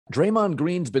Draymond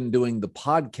Green's been doing the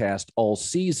podcast all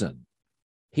season.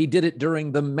 He did it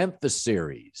during the Memphis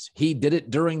series. He did it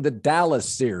during the Dallas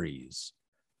series.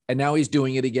 And now he's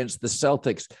doing it against the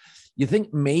Celtics. You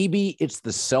think maybe it's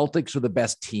the Celtics are the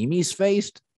best team he's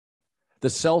faced? The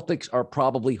Celtics are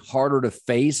probably harder to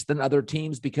face than other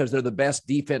teams because they're the best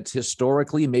defense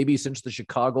historically, maybe since the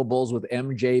Chicago Bulls with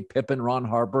MJ, Pippen, Ron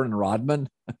Harper, and Rodman.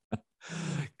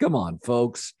 Come on,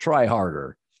 folks, try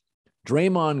harder.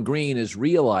 Draymond Green is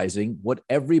realizing what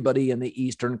everybody in the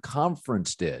Eastern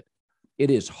Conference did. It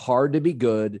is hard to be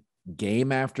good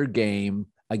game after game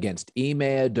against Ime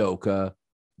Udoka,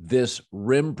 this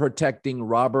rim-protecting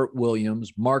Robert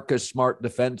Williams, Marcus Smart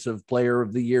Defensive Player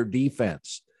of the Year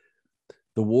defense.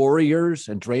 The Warriors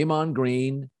and Draymond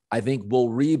Green, I think, will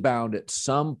rebound at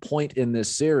some point in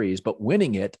this series, but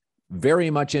winning it,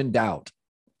 very much in doubt.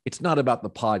 It's not about the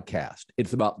podcast.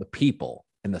 It's about the people,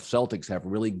 and the Celtics have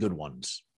really good ones.